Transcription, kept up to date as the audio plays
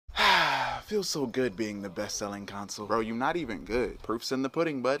Feels so good being the best-selling console. Bro, you're not even good. Proof's in the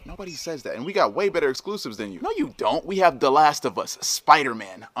pudding, bud. Nobody says that. And we got way better exclusives than you. No, you don't. We have The Last of Us,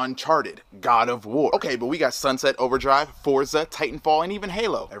 Spider-Man, Uncharted, God of War. Okay, but we got Sunset Overdrive, Forza, Titanfall, and even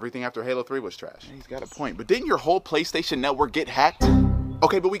Halo. Everything after Halo 3 was trash. And he's got a point. But didn't your whole PlayStation network get hacked?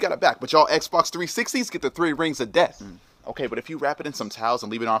 Okay, but we got it back. But y'all Xbox 360s get the 3 rings of death. Okay, but if you wrap it in some towels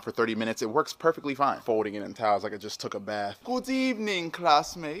and leave it on for 30 minutes, it works perfectly fine. Folding it in towels like I just took a bath. Good evening,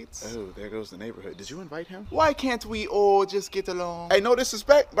 classmates. Oh, there goes the neighborhood. Did you invite him? Why can't we all just get along? Hey, no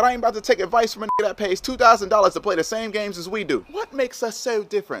disrespect, but I ain't about to take advice from a nigga that pays $2,000 to play the same games as we do. What makes us so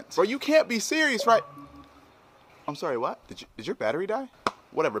different? Bro, you can't be serious, right? I'm sorry, what? Did your battery die?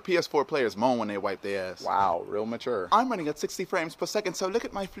 Whatever, PS4 players moan when they wipe their ass. Wow, real mature. I'm running at 60 frames per second, so look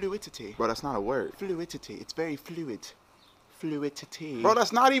at my fluidity. Bro, that's not a word. Fluidity, it's very fluid. Fluidity. Bro,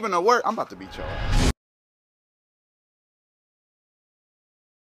 that's not even a word. I'm about to beat y'all.